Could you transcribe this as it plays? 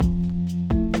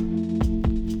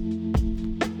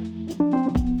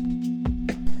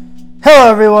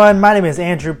Hello everyone, my name is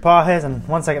Andrew Pajes, and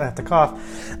one second I have to cough.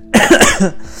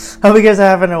 Hope you guys are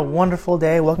having a wonderful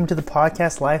day. Welcome to the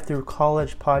podcast, Life Through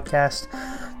College podcast.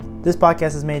 This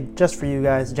podcast is made just for you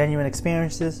guys. Genuine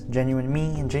experiences, genuine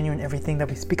me, and genuine everything that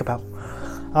we speak about.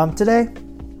 Today,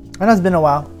 I know it's been a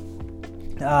while,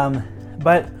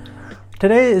 but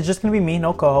today is just going to be me,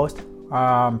 no co-host.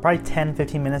 Probably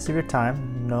 10-15 minutes of your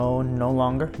time, no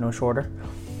longer, no shorter.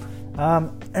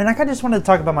 And I kind of just wanted to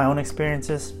talk about my own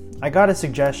experiences. I got a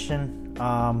suggestion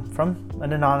from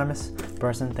an anonymous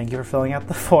person. Thank you for filling out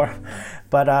the form.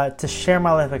 But to share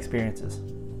my life experiences.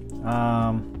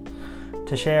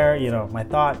 To share, my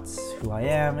thoughts, who I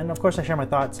am. And of course I share my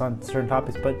thoughts on certain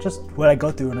topics, but just what I go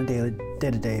through on a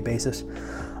day-to-day basis.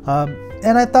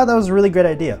 And I thought that was a really great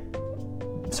idea.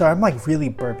 Sorry, I'm like really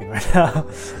burping right now.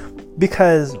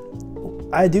 Because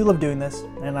I do love doing this.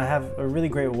 And I have a really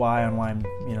great why on why I'm,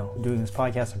 doing this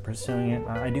podcast and pursuing it.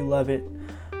 I do love it.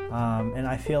 And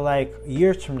I feel like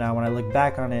years from now, when I look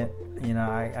back on it,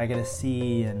 I get to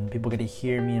see and people get to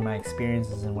hear me and my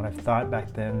experiences and what I've thought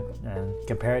back then and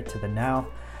compare it to the now.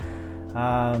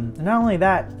 And not only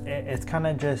that, it's kind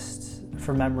of just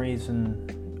for memories and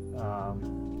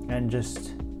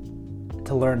just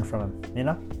to learn from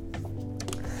them,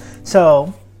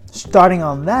 So, starting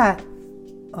on that,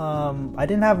 I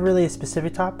didn't have really a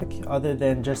specific topic other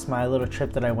than just my little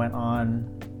trip that I went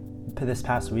on this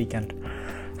past weekend.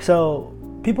 So,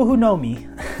 people who know me,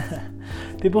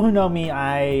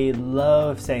 I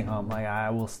love staying home. Like, I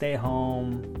will stay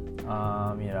home,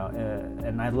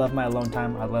 and I love my alone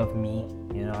time. I love me,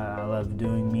 I love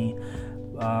doing me.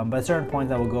 But at certain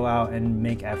points, I will go out and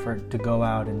make effort to go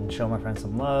out and show my friends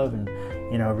some love and,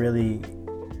 really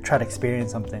try to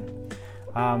experience something.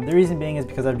 The reason being is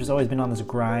because I've just always been on this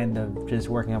grind of just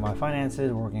working on my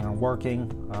finances, working on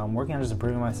just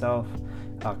improving myself.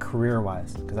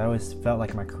 Career-wise, because I always felt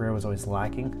like my career was always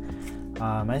lacking.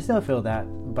 I still feel that,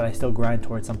 but I still grind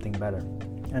towards something better.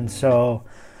 And so,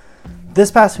 this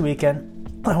past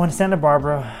weekend, I went to Santa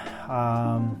Barbara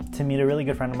to meet a really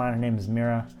good friend of mine. Her name is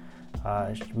Mira.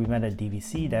 We met at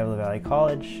DVC, Davila Valley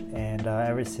College, and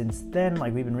ever since then,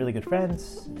 we've been really good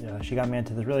friends. She got me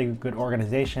into this really good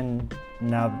organization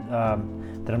now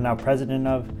that I'm now president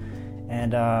of,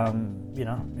 and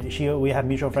we have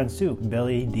mutual friends too,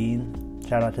 Billy, Dean.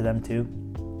 Shout out to them too.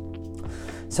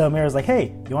 So Mira's like,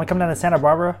 hey, you want to come down to Santa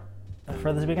Barbara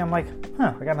for this weekend? I'm like,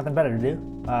 I got nothing better to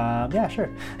do. Yeah, sure.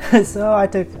 So I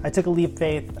took a leap of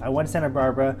faith. I went to Santa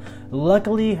Barbara.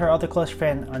 Luckily, her other close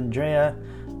friend, Andrea,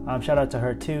 shout out to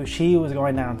her too. She was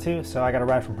going down too, so I got a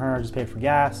ride from her. Just paid for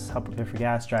gas, help her pay for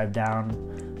gas, drive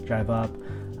down, drive up.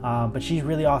 But she's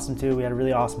really awesome too. We had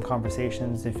really awesome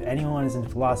conversations. If anyone is in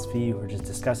philosophy or just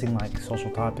discussing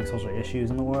social topics, social issues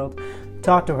in the world,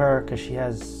 talk to her because she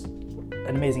has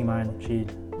an amazing mind. She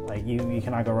you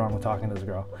cannot go wrong with talking to this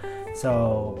girl.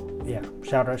 So yeah,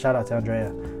 shout out to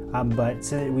Andrea. But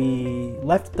so we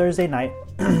left Thursday night.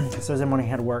 Thursday morning I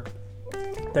had to work.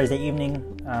 Thursday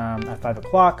evening at 5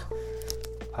 o'clock,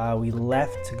 we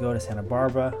left to go to Santa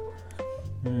Barbara.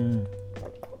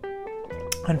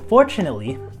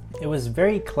 Unfortunately, it was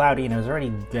very cloudy and it was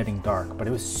already getting dark, but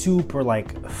it was super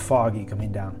foggy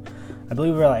coming down. I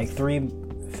believe we were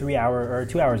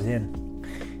 2 hours in,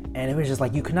 and it was just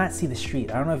you could not see the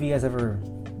street. I don't know if you guys ever,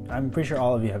 I'm pretty sure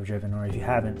all of you have driven, or if you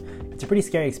haven't, it's a pretty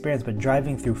scary experience, but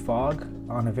driving through fog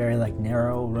on a very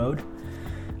narrow road,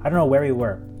 I don't know where we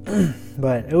were,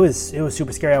 but it was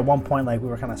super scary. At one point, we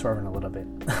were kind of swerving a little bit.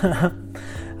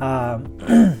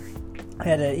 I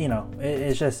had to,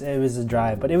 it was a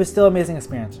drive, but it was still an amazing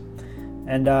experience.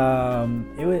 And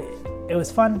it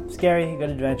was fun, scary, good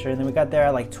adventure. And then we got there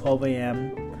at 12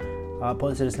 a.m.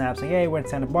 Posted a snap saying, hey, we're in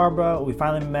Santa Barbara. We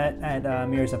finally met at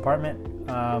Mira's apartment.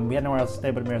 We had nowhere else to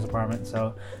stay but Mira's apartment.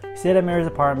 So we stayed at Mira's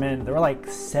apartment. There were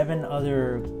 7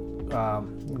 other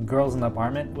girls in the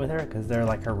apartment with her because they're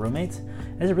her roommates.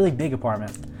 It's a really big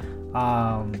apartment.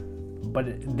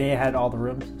 But they had all the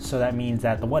rooms, so that means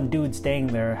that the one dude staying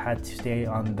there had to stay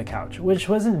on the couch, which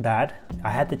wasn't bad. I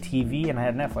had the TV and I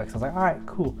had Netflix. I was like, all right,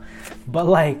 cool. But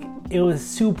it was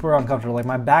super uncomfortable.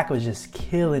 My back was just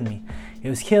killing me. It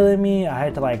was killing me. I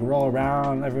had to roll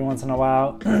around every once in a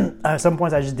while. At some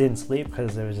points I just didn't sleep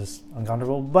because it was just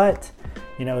uncomfortable, but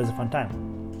it was a fun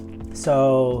time.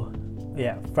 So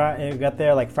yeah, we got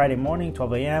there Friday morning,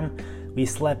 12 a.m. We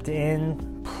slept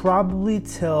in probably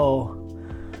till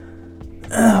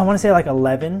I want to say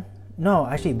 11. No,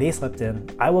 actually they slept in.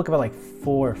 I woke up at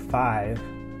 4 or 5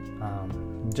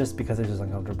 just because it was just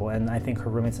uncomfortable. And I think her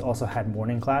roommates also had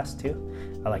morning class too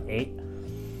at 8.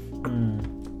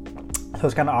 So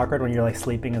it's kind of awkward when you're like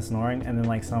sleeping and snoring, and then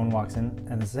like someone walks in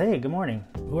and says, "Hey, good morning.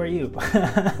 Who are you?"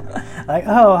 Like,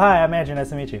 "Oh, hi, I'm Andrew. Nice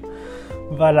to meet you."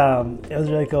 But it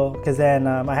was really cool because then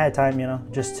I had time,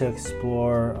 just to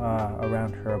explore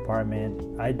around her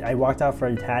apartment. I walked out for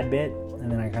a tad bit,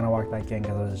 and then I kind of walked back in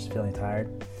because I was just feeling tired.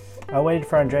 I waited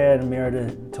for Andrea and Mira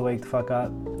to wake the fuck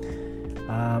up.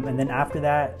 And then after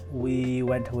that, we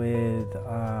went with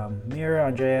Mira,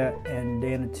 Andrea, and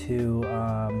Dana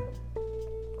to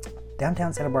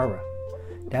downtown Santa Barbara.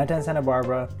 Downtown Santa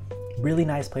Barbara, really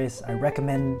nice place. I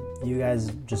recommend you guys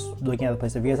just looking at the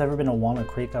place. If you guys ever been to Walnut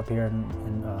Creek up here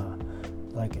in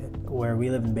like where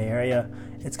we live in the Bay Area,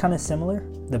 it's kind of similar.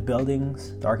 The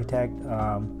buildings, the architect,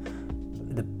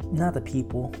 not the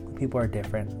people. The people are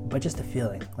different, but just the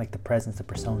feeling, like the presence, the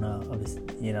persona of this,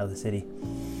 the city.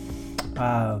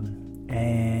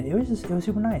 And it was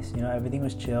super nice. Everything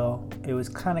was chill. It was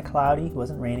kind of cloudy. It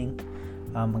wasn't raining.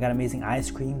 I got amazing ice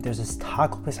cream. There's this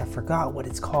taco place. I forgot what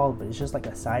it's called, but it's just like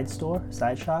a side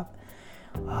shop.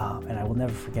 And I will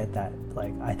never forget that.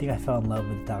 Like, I think I fell in love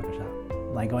with the taco shop.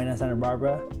 Like, going to Santa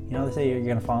Barbara, they say you're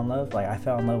gonna fall in love. Like, I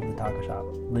fell in love with the taco shop,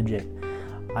 legit.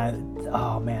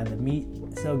 Oh man, the meat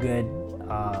so good.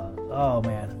 Oh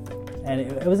man, and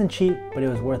it wasn't cheap, but it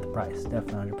was worth the price,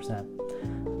 definitely 100%.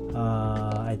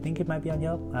 I think it might be on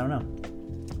Yelp. I don't know.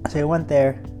 So I went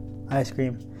there, ice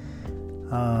cream.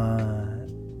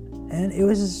 And it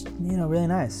was just, really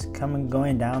nice.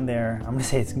 Going down there, I'm gonna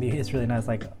say it's really nice,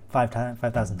 like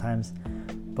 5,000 times,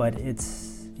 but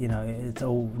it's a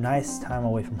nice time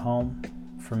away from home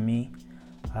for me,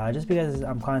 just because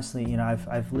I'm constantly,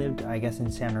 I've lived, I guess,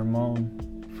 in San Ramon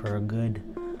for a good,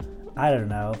 I don't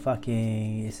know,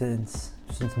 since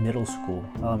middle school,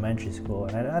 elementary school,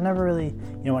 and I never really,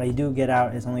 when I do get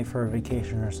out, it's only for a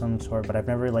vacation or some sort, but I've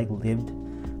never like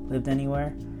lived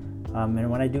anywhere.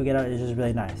 And when I do get out, it's just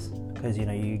really nice because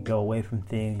you go away from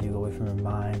things, you go away from your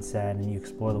mindset, and you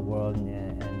explore the world,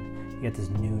 and you get this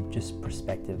new just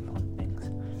perspective on things.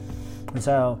 And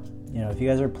so, if you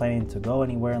guys are planning to go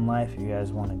anywhere in life, if you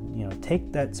guys want to,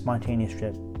 take that spontaneous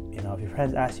trip. If your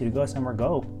friends ask you to go somewhere,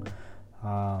 go.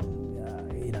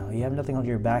 You have nothing on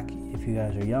your back. If you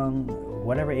guys are young,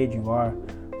 whatever age you are,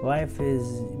 life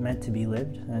is meant to be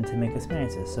lived and to make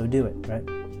experiences. So do it, right?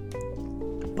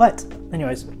 But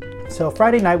anyways. So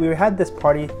Friday night, we had this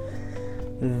party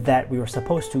that we were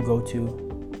supposed to go to,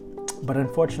 but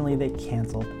unfortunately they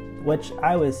canceled, which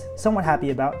I was somewhat happy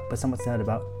about, but somewhat sad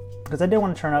about, because I did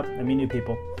want to turn up and meet new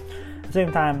people. At the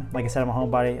same time, like I said, I'm a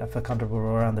homebody. I feel comfortable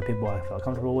around the people I feel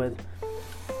comfortable with.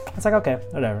 It's like, okay,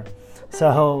 whatever.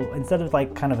 So instead of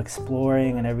like kind of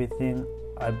exploring and everything,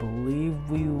 I believe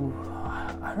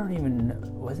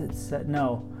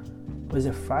was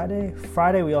it Friday?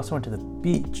 Friday, we also went to the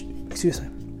beach. Excuse me.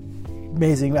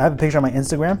 Amazing. I have a picture on my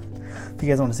Instagram if you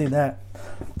guys want to see that.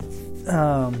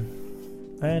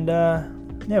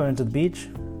 We went to the beach,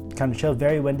 kind of chilled,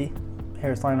 very windy,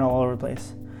 hair is flying all over the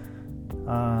place.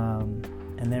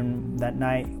 And then that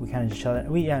night we kind of just chilled.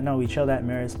 We chilled at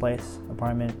Mira's place,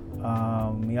 apartment.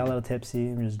 We got a little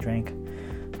tipsy, we just drank,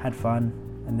 had fun,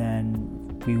 and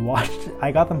then we watched.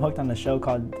 I got them hooked on the show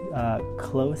called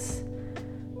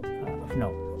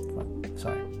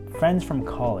Friends from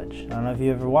College. I don't know if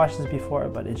you ever watched this before,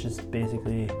 but it's just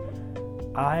basically,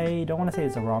 I don't want to say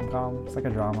it's a rom-com, it's like a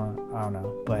drama, I don't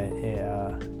know, but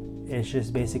it's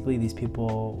just basically these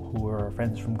people who were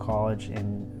friends from college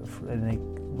and they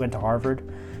went to Harvard.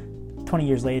 20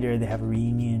 years later, they have a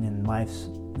reunion and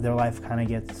their life kind of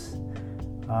gets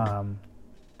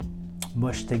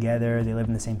mushed together. They live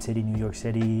in the same city, New York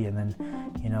City, and then,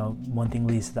 one thing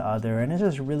leads to the other, and it's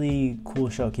just a really cool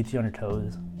show. It keeps you on your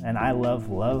toes. And I love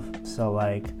love, so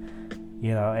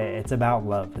it's about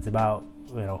love. It's about,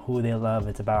 who they love.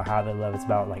 It's about how they love. It's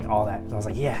about like all that. I was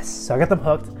like, yes. So I got them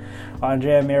hooked.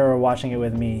 Andrea and Mira were watching it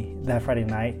with me that Friday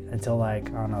night until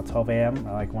 12 a.m.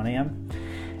 or 1 a.m.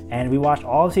 And we watched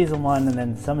all of season 1 and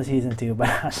then some of season 2. But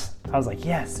I was like,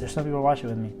 yes, there's some people watching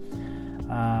with me.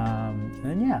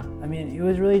 It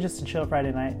was really just a chill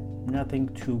Friday night. Nothing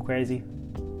too crazy.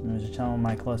 I was just chilling with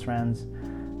my close friends.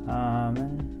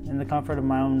 And in the comfort of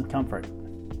my own comfort.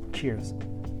 Cheers.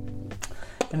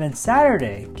 And then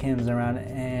Saturday comes around,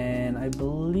 and I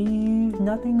believe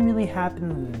nothing really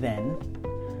happened then.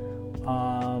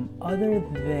 Other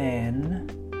than,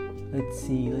 let's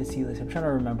see. I'm trying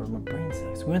to remember. My brain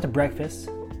sucks. We went to breakfast.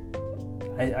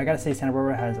 I gotta say, Santa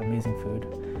Barbara has amazing food.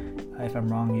 If I'm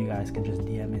wrong, you guys can just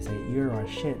DM me and say, you're on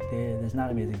shit. There's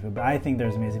not amazing food, but I think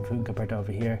there's amazing food compared to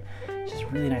over here. It's just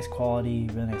really nice quality,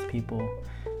 really nice people.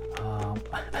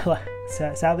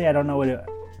 Sadly, I don't know what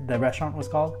the restaurant was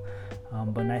called,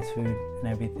 but nice food and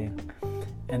everything.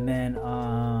 And then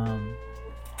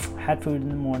had food in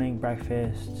the morning,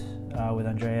 breakfast with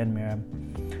Andrea and Miriam.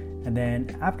 And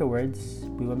then afterwards,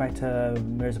 we went back to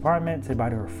Mira's apartment, said bye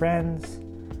to her friends.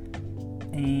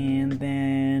 And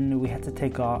then we had to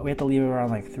take off. We had to leave around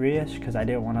like 3ish because I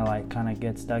didn't want to like kind of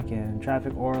get stuck in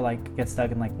traffic or like get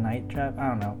stuck in like night traffic. I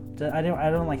don't know. I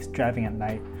don't like driving at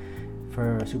night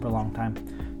for a super long time.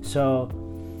 So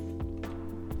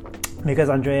because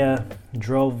Andrea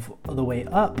drove the way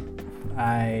up,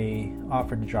 I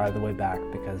offered to drive the way back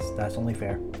because that's only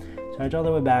fair. So I drove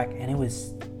the way back, and it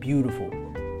was beautiful.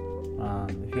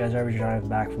 If you guys ever drive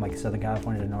back from like Southern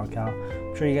California to NorCal,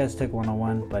 I'm sure you guys took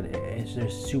 101, but it's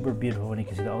just super beautiful when you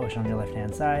can see the ocean on your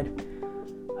left-hand side.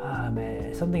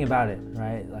 Something about it,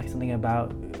 right? Like something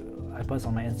about, I post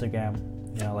on my Instagram,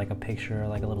 you know, like a picture,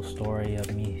 like a little story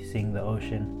of me seeing the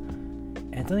ocean.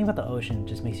 And something about the ocean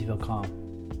just makes you feel calm,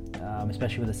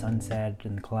 especially with the sunset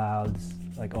and the clouds,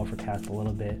 like overcast a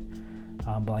little bit,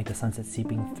 but like the sunset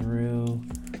seeping through.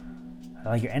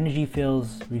 Like your energy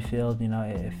feels refilled, you know,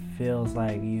 it feels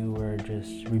like you were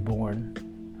just reborn.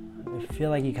 I feel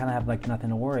like you kind of have like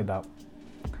nothing to worry about.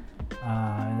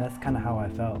 And that's kind of how I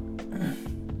felt.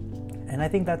 And I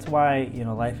think that's why, you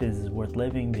know, life is worth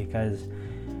living because,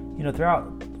 you know,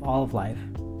 throughout all of life,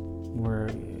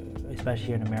 especially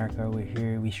here in America,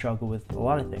 we struggle with a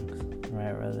lot of things,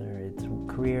 right? Whether it's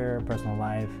career, personal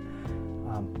life,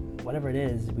 whatever it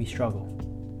is, we struggle.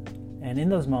 And in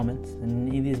those moments,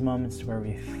 and in these moments where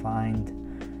we find,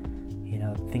 you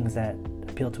know, things that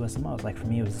appeal to us the most, like for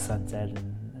me it was the sunset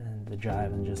and the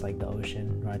drive and just like the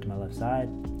ocean right to my left side.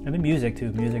 And the music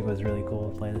too. Music was really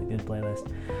cool, good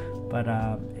playlist. But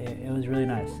it was really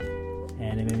nice.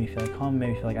 And it made me feel like home, made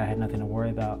me feel like I had nothing to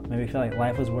worry about. Made me feel like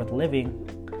life was worth living,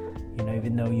 you know,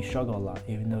 even though you struggle a lot,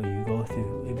 even though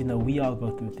we all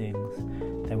go through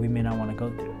things that we may not want to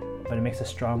go through. But it makes us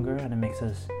stronger, and it makes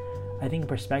us, I think, in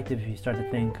perspective, if you start to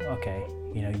think, okay,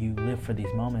 you know, you live for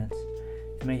these moments,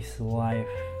 it makes life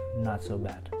not so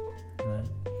bad. Right?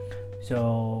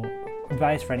 So,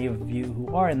 advice for any of you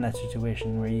who are in that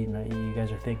situation where, you know, you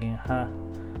guys are thinking,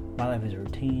 my life is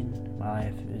routine, my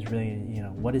life is really, you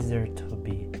know, what is there to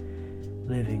be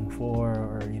living for,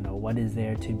 or, you know, what is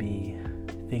there to be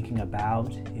thinking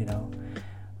about, you know?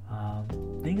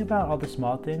 Think about all the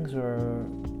small things, or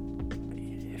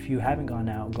if you haven't gone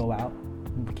out, go out.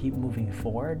 Keep moving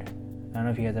forward. I don't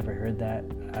know if you guys ever heard that.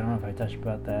 I don't know if I touched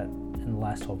about that in the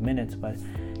last 12 minutes, but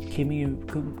keep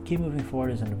moving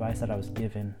forward is an advice that I was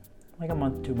given like a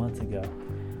month, 2 months ago.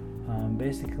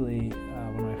 Basically,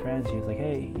 one of my friends, he was like,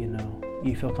 hey, you know,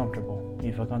 you feel comfortable.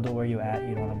 You feel comfortable where you're at.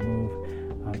 You don't want to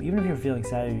move. Even if you're feeling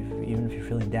sad, even if you're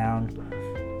feeling down,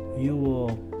 you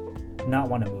will not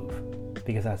want to move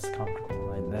because that's comfortable.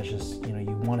 Right? That's just, you know,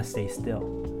 you want to stay still.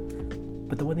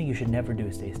 But the one thing you should never do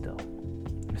is stay still.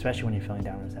 Especially when you're feeling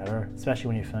down or sad, or especially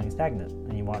when you're feeling stagnant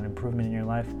and you want an improvement in your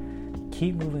life.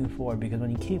 Keep moving forward, because when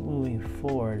you keep moving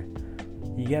forward,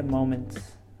 you get moments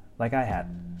like I had.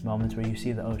 Moments where you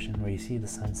see the ocean, where you see the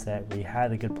sunset, where you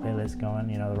had a good playlist going,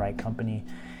 you know, the right company,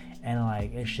 and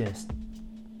like it's just,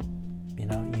 you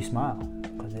know, you smile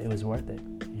because it was worth it,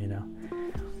 you know.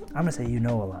 I'm gonna say you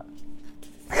know a lot.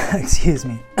 Excuse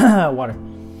me. Water.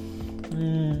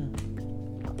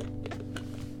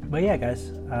 But yeah,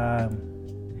 guys.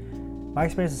 My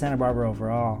experience in Santa Barbara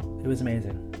overall, it was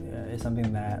amazing. It's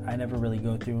something that I never really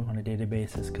go through on a day-to-day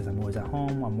basis because I'm always at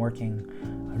home, I'm working,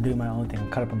 I'm doing my own thing, I'm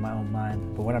caught up in my own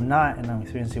mind. But when I'm not, and I'm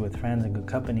experiencing it with friends and good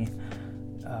company,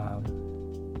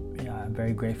 I'm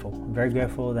very grateful. I'm very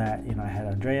grateful that, you know, I had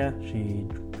Andrea. She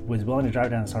was willing to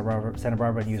drive down to Santa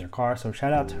Barbara and use her car, so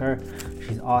shout out to her.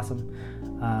 She's awesome.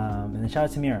 And then shout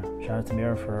out to Mira. Shout out to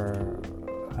Mira for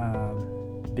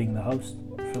being the host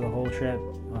for the whole trip,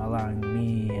 allowing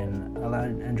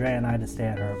Andrea and I to stay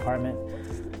at her apartment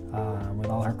with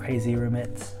all her crazy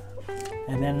roommates.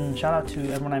 And then shout out to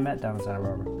everyone I met down in Santa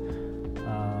Barbara.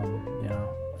 You know,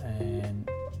 and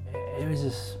it was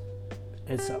just,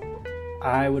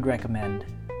 I would recommend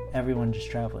everyone just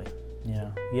traveling. You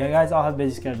know, you guys all have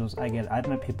busy schedules. I get it. I've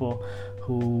met people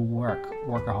who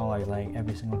workaholic like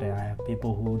every single day. I have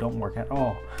people who don't work at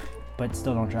all, but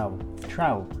still don't travel.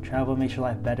 Travel makes your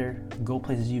life better. Go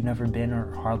places you've never been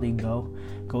or hardly go.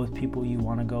 Go with people you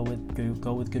want to go with.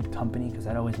 Go with good company, because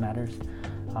that always matters.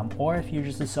 Or if you're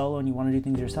just a solo and you want to do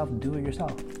things yourself, do it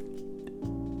yourself.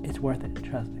 It's worth it,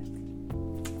 trust me.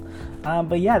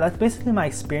 But yeah, that's basically my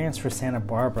experience for Santa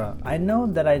Barbara. I know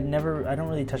that I don't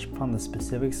really touch upon the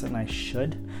specifics, and I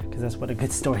should, because that's what a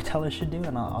good storyteller should do,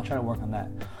 and I'll try to work on that.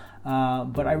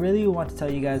 But I really want to tell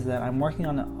you guys that I'm working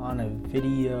on a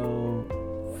video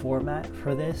format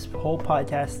for this whole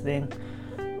podcast thing.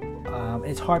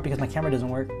 It's hard because my camera doesn't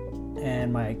work.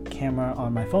 and my camera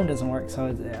on my phone doesn't work, so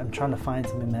I'm trying to find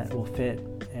something that will fit,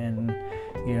 and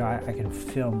I can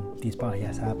film these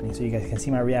podcasts happening so you guys can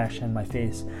see my reaction. My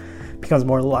face becomes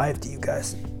more live to you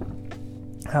guys.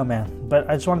 Oh man, but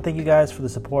I just want to thank you guys for the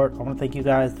support. I want to thank you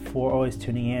guys for always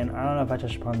tuning in. I don't know if I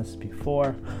touched upon this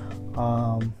before,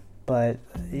 but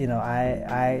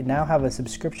I now have a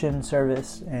subscription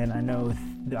service, and I know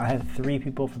I have 3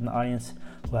 people from the audience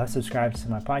who have subscribed to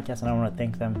my podcast, and I want to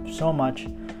thank them so much.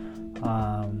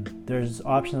 There's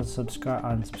options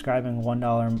on subscribing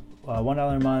 $1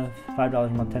 a month, $5 a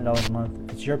month, $10 a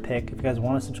month. It's your pick. If you guys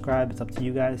want to subscribe, it's up to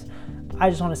you guys. I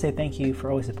just want to say thank you for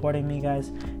always supporting me, guys.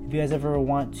 If you guys ever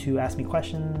want to ask me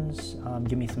questions,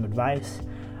 give me some advice.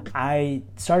 I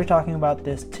started talking about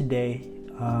this today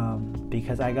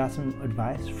because I got some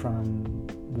advice from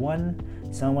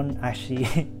someone actually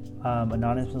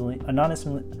anonymously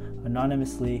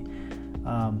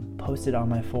posted on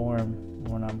my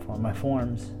my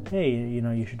forums. Hey,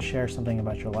 you should share something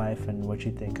about your life and what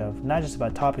you think of, not just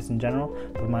about topics in general,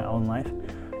 but my own life.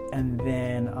 And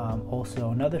then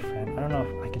also another friend, I don't know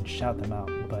if I can shout them out,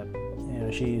 but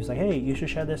she was like, hey, you should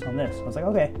share this on this. I was like,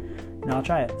 okay, I'll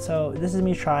try it. So this is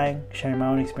me sharing my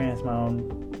own experience, my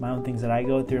own things that I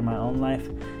go through in my own life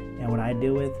and what I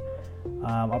deal with.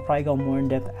 I'll probably go more in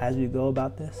depth as we go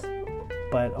about this,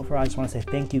 but overall I just want to say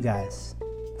thank you guys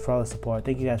for all the support.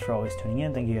 Thank you guys for always tuning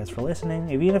in. Thank you guys for listening.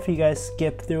 Even if you guys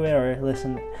skip through it or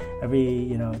listen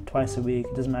every twice a week,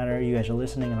 it doesn't matter. You guys are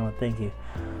listening, and I want to thank you.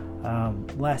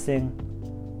 Last thing,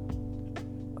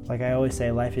 like I always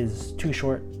say, life is too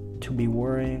short to be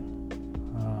worrying.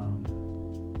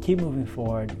 Keep moving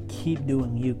forward. Keep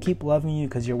doing you. Keep loving you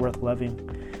because you're worth loving.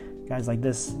 Guys like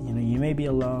this, you may be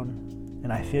alone,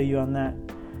 and I feel you on that.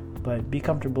 But be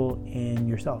comfortable in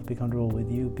yourself. Be comfortable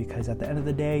with you, because at the end of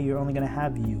the day, you're only going to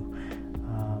have you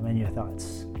and your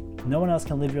thoughts. No one else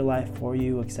can live your life for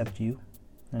you except you.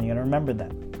 And you got to remember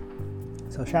that.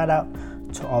 So shout out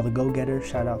to all the go-getters.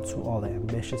 Shout out to all the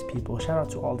ambitious people. Shout out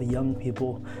to all the young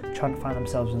people trying to find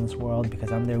themselves in this world,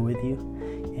 because I'm there with you.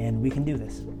 And we can do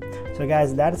this. So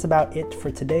guys, that is about it for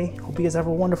today. Hope you guys have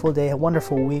a wonderful day, a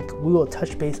wonderful week. We will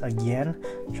touch base again.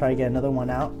 Try to get another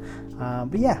one out.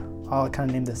 But yeah. I'll kind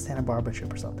of name this Santa Barbara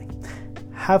trip or something.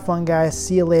 Have fun, guys.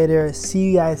 See you later. See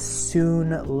you guys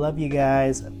soon. Love you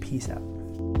guys. Peace out.